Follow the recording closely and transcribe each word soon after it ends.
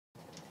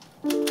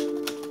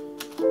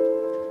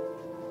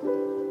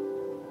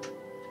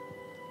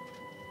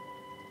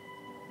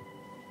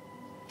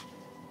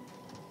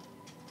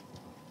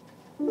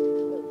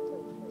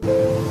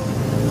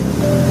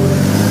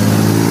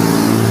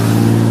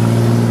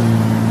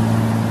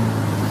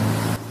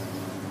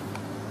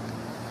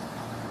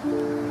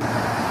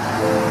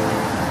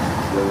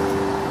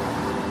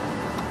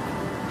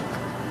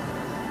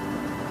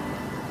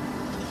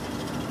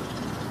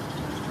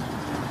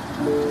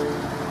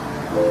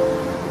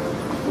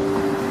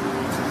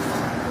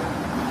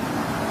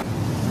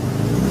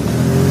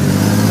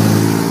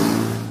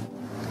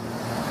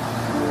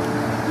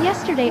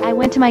Yesterday I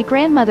went to my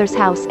grandmother's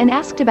house and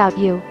asked about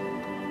you.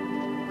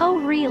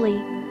 Oh really?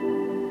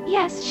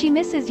 Yes, she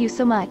misses you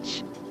so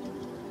much.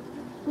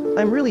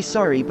 I'm really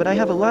sorry, but I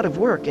have a lot of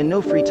work and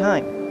no free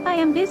time. I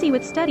am busy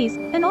with studies,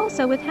 and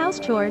also with house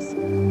chores.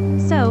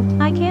 So,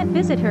 I can't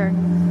visit her.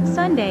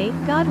 Sunday,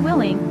 God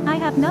willing, I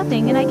have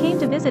nothing and I came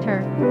to visit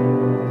her.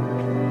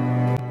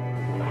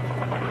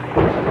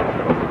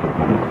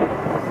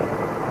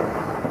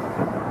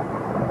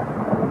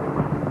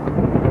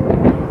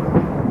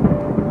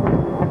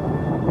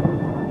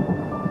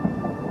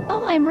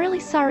 Oh, I'm really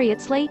sorry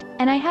it's late,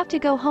 and I have to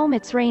go home,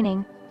 it's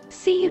raining.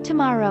 See you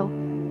tomorrow.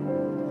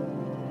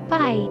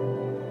 Bye.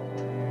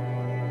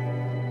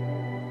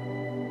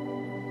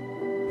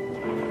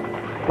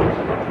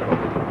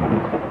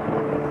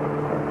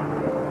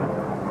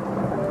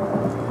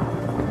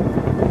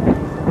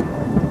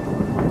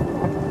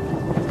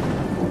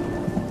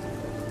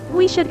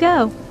 We should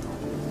go.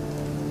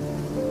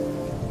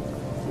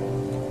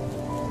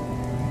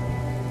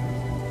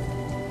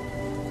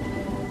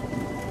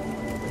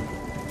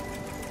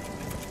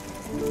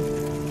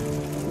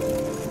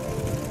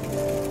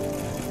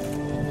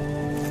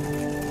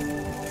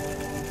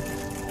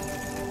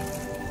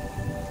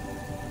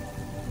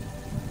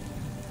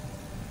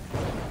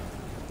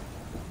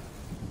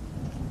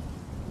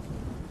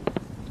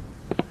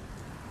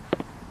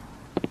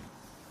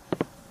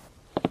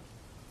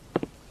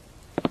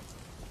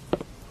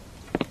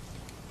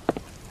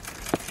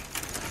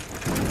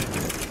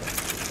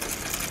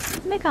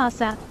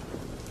 Mikasa.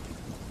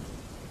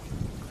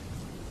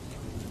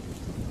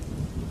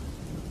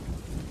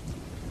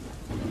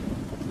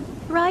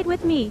 Ride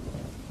with me.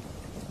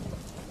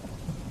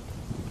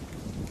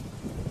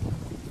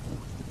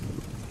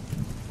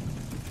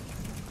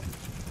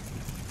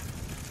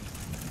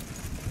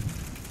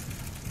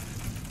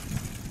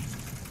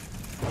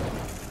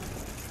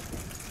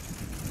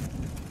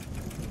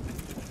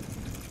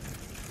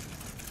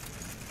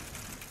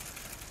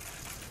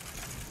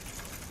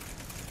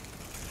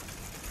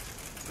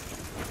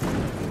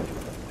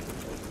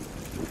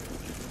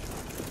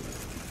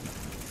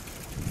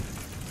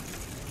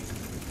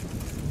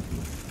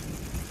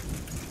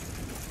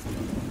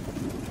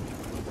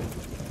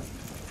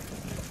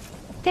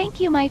 Thank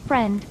you, my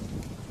friend.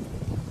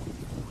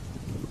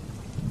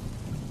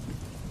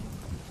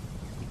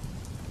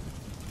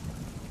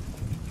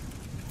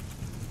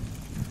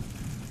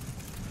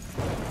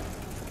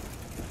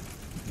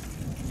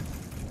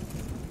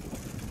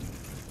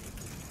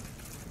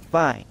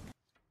 Bye.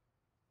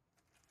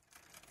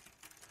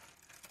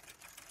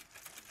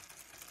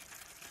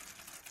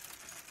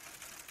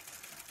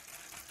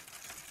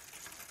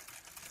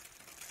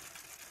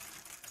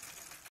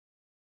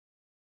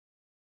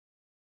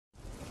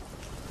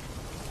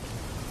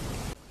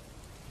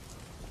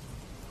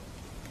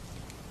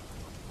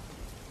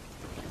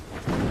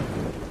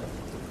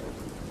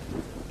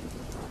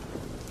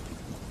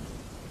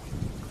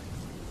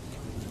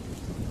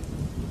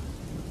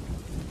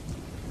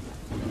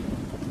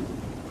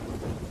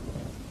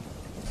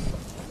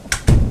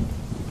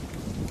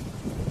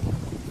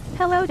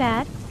 Hello,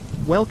 Dad.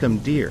 Welcome,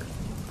 dear.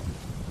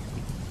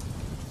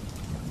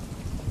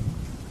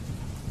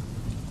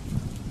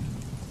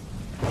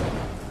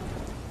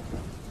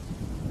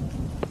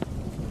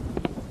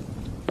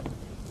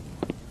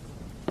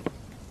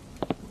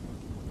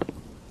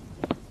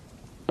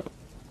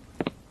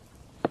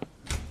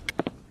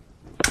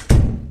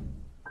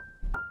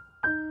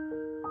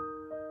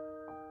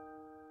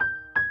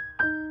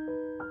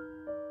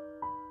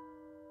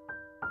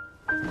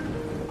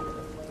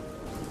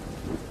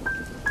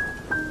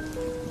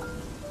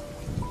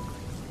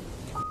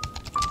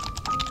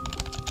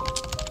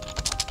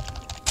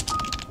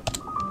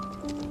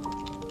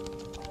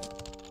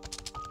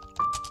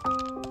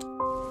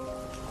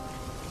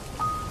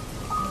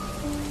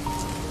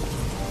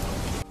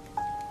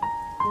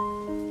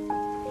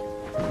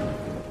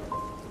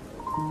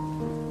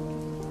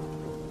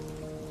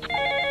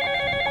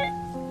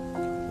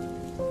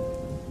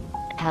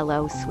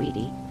 Hello,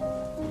 sweetie.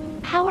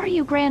 How are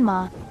you,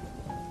 Grandma?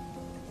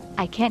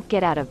 I can't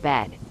get out of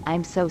bed.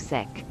 I'm so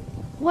sick.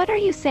 What are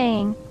you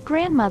saying,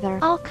 Grandmother?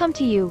 I'll come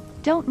to you.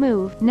 Don't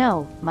move.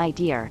 No, my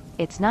dear,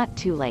 it's not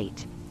too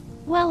late.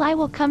 Well, I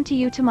will come to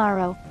you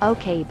tomorrow.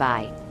 Okay,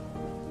 bye.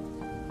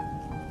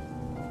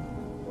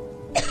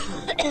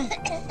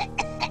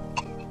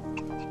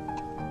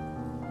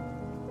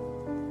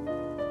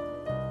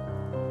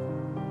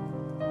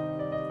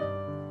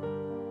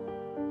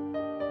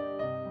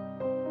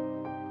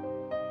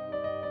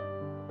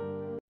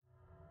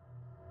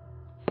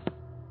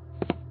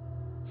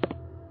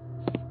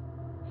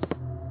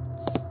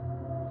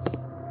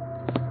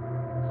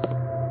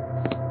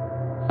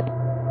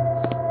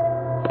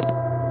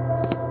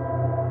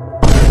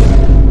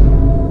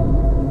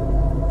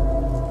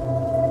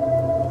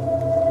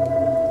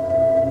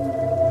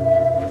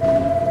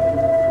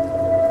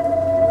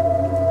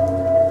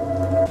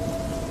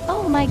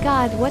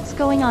 god, what's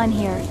going on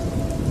here?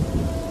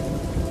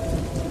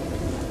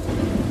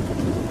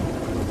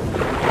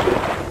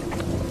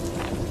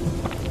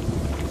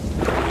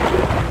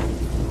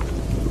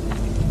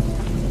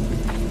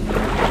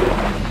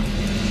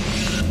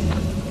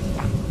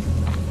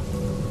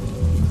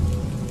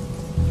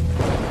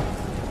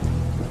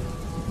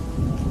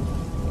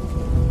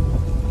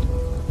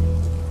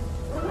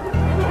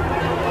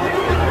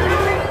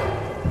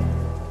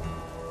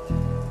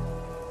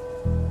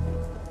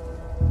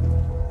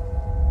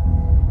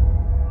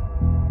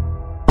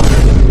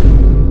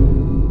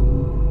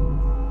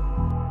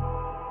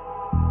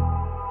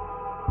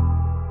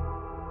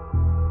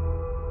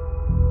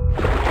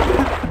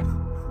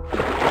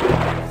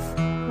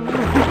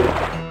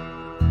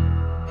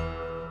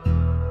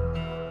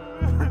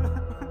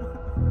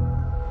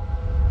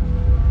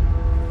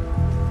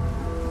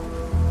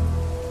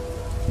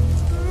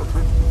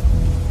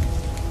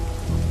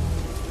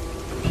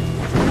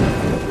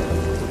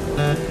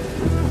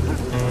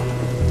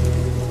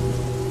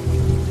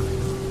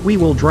 We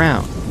will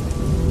drown.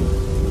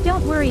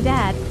 Don't worry,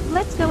 Dad.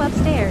 Let's go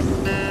upstairs.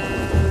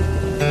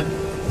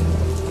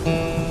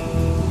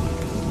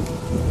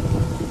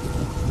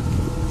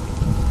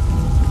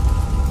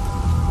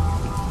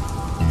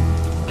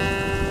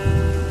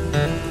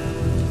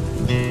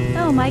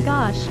 Oh my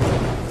gosh.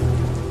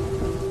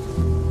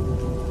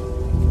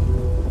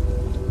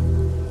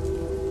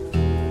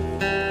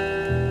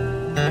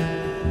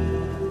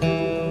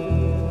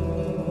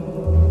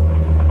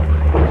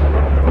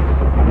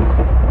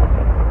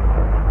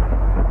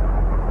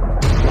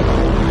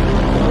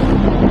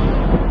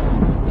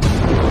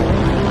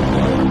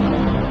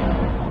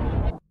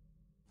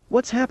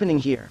 What's happening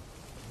here?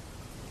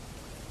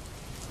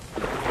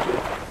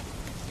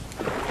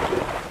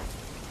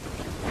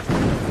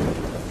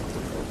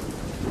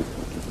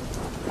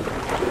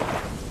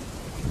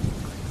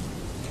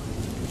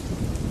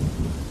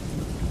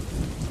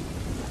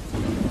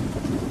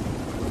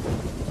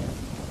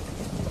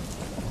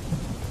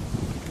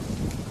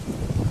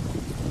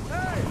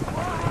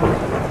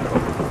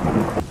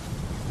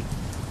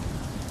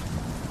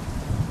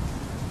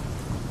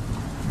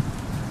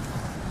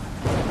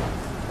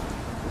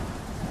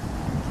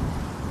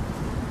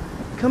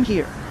 Come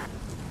here.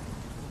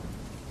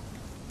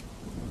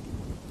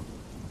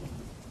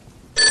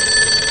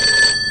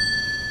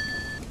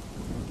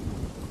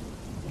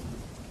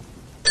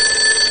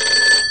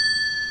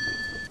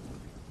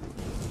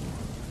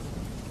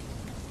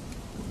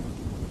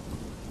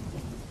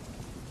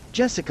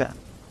 Jessica.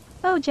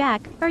 Oh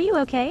Jack, are you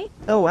okay?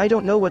 Oh, I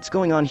don't know what's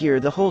going on here.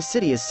 The whole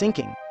city is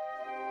sinking.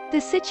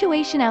 The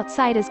situation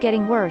outside is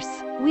getting worse.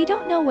 We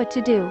don't know what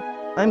to do.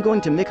 I'm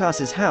going to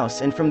Mikasa's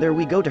house, and from there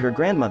we go to her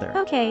grandmother.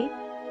 Okay.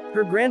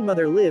 Her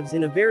grandmother lives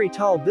in a very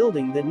tall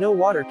building that no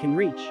water can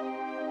reach.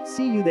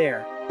 See you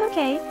there.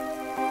 Okay.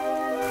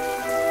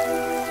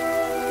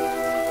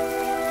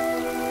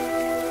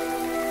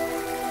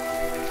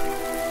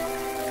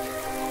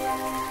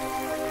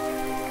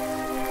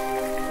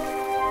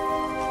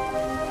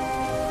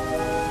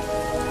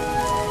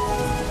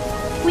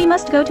 We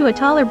must go to a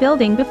taller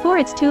building before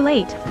it's too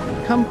late.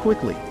 Come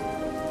quickly.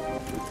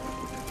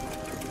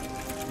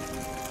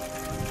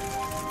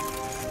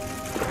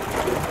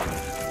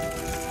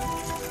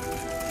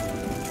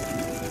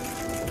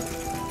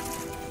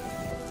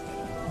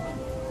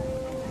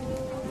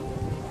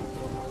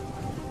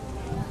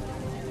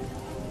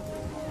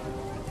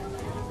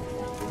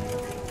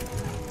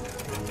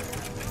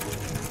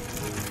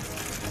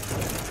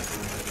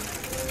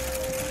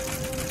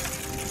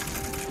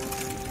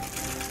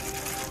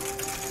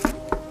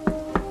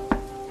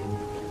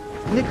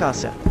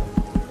 Mikasa.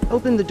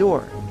 Open the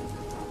door.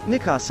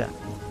 Mikasa.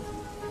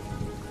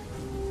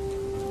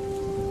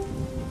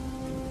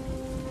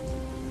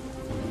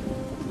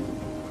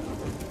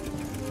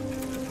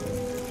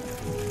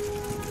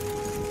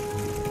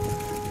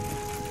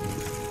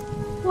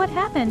 What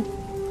happened?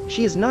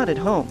 She is not at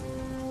home.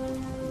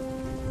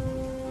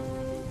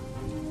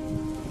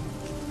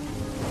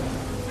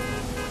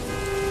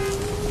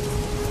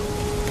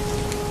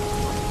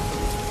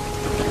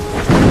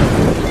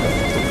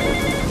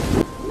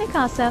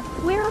 Mikasa,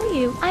 where are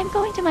you? I'm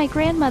going to my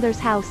grandmother's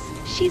house.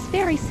 She's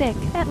very sick.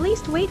 At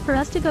least wait for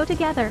us to go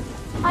together.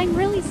 I'm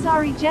really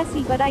sorry,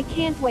 Jessie, but I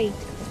can't wait.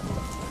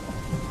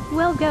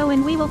 We'll go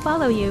and we will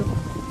follow you.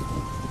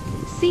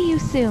 See you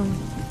soon.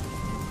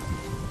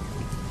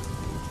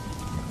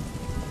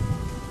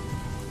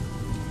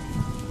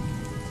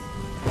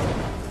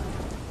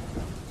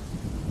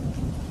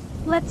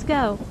 Let's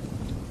go.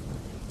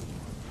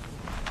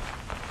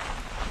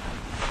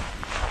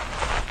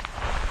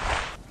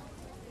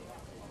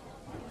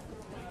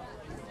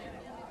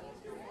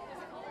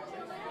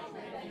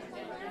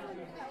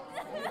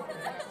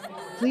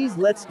 Please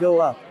let's go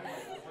up.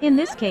 In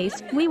this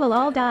case, we will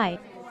all die.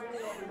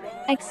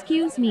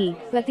 Excuse me,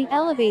 but the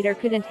elevator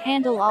couldn't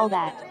handle all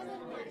that.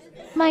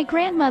 My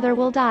grandmother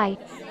will die.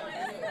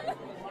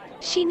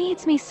 She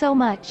needs me so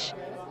much.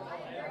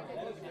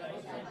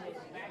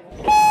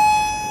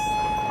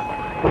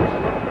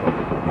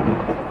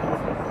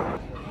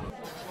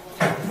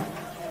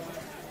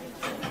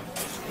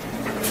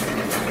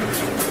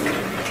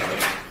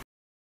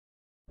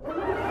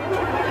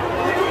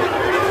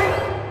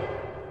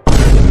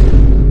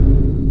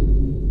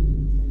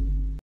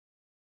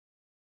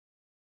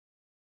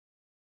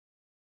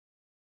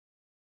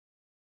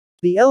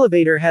 The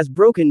elevator has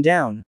broken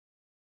down.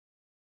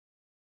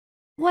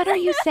 What are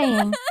you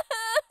saying?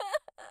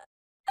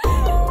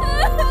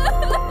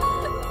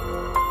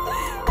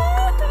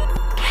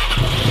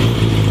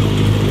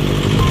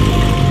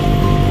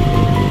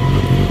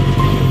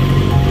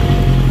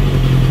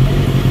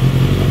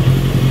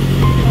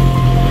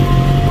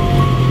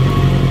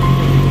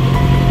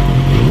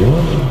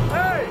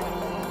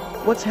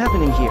 What's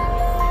happening here?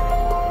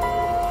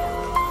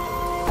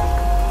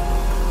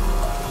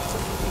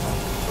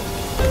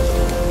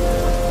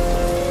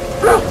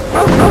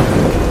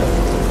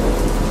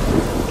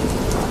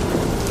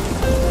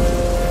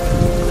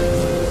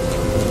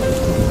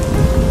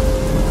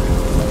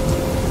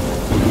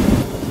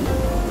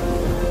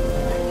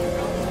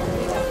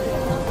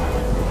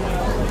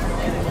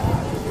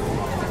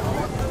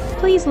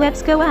 Please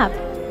let's go up.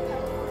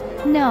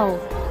 No.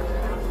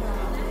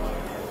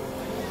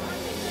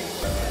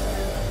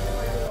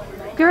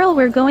 Girl,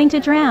 we're going to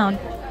drown.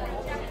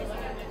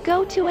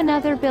 Go to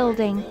another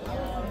building.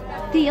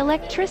 The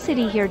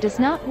electricity here does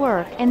not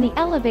work and the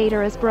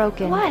elevator is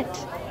broken.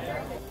 What?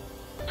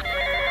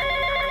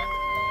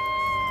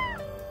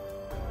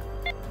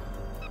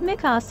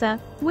 Mikasa,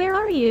 where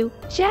are you?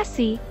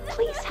 Jesse,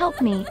 please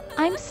help me.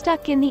 I'm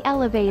stuck in the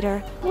elevator.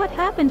 What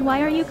happened?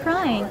 Why are you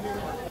crying?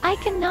 I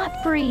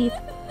cannot breathe.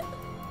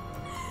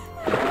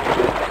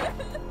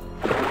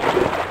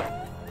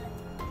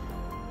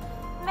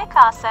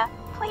 Mikasa,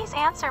 please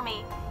answer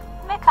me.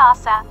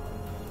 Mikasa.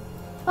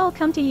 I'll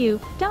come to you.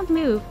 Don't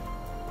move.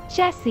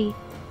 Jesse.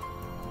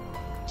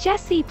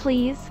 Jesse,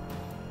 please.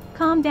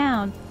 Calm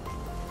down.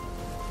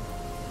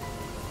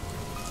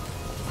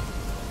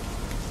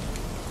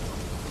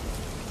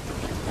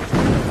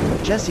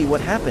 Jesse,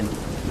 what happened?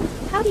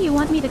 How do you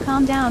want me to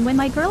calm down when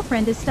my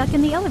girlfriend is stuck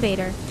in the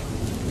elevator?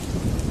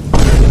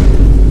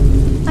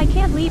 I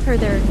can't leave her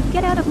there.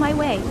 Get out of my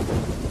way.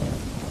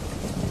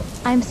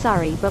 I'm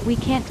sorry, but we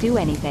can't do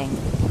anything.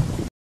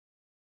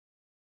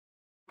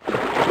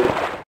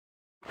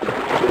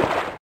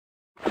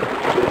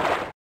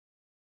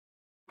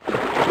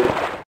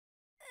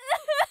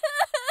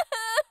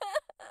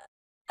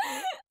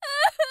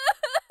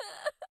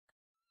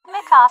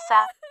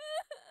 Mikasa.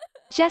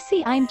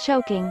 Jesse, I'm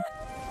choking.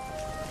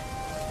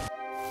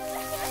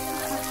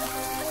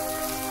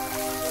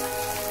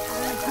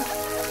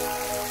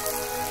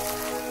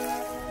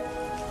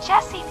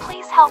 Jesse,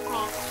 please help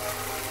me.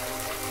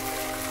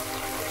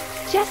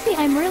 Jesse,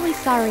 I'm really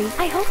sorry.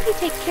 I hope you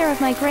take care of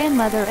my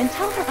grandmother and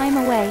tell her I'm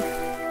away.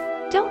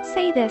 Don't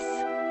say this.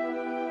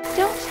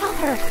 Don't tell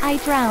her I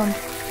drowned.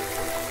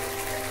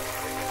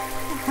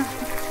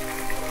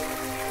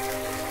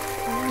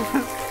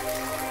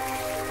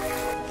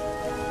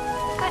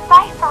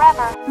 Goodbye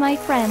forever. My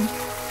friend.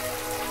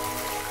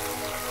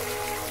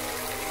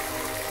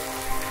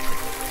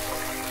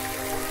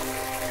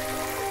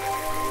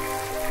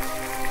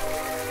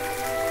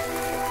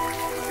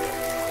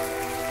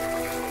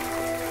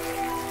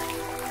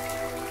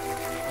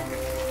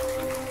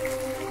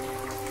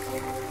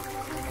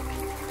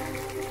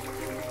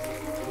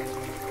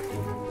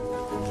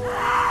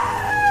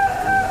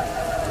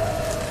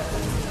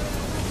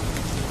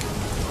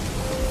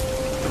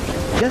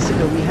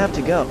 Jessica, we have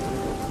to go.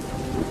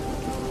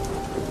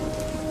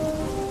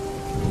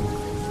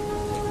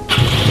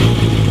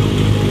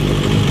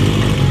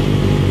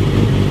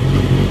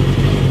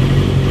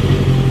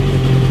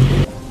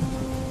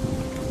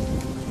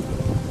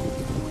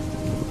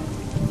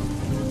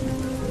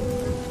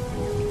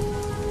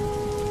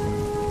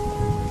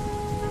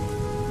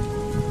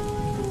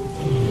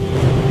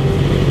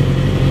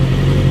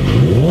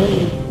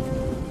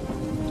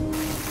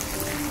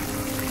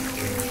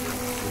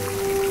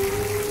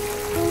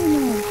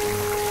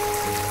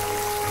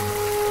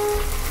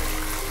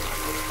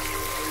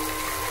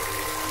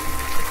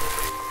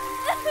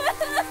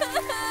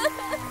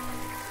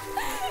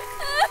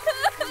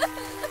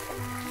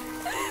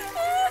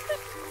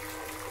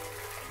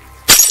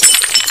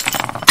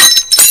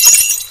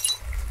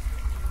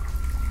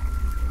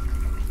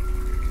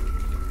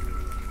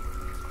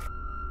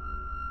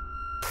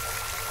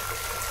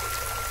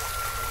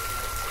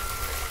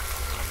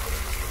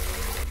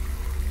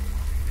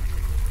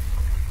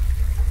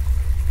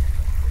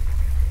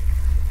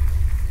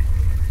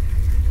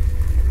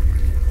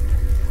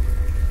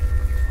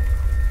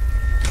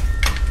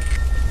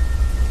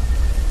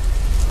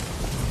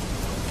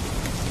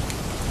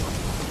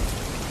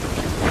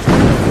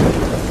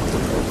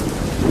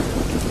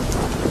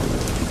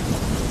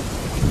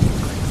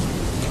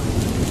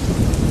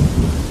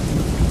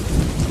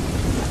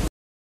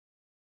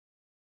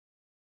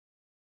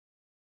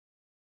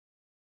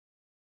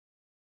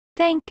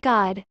 Thank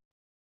God.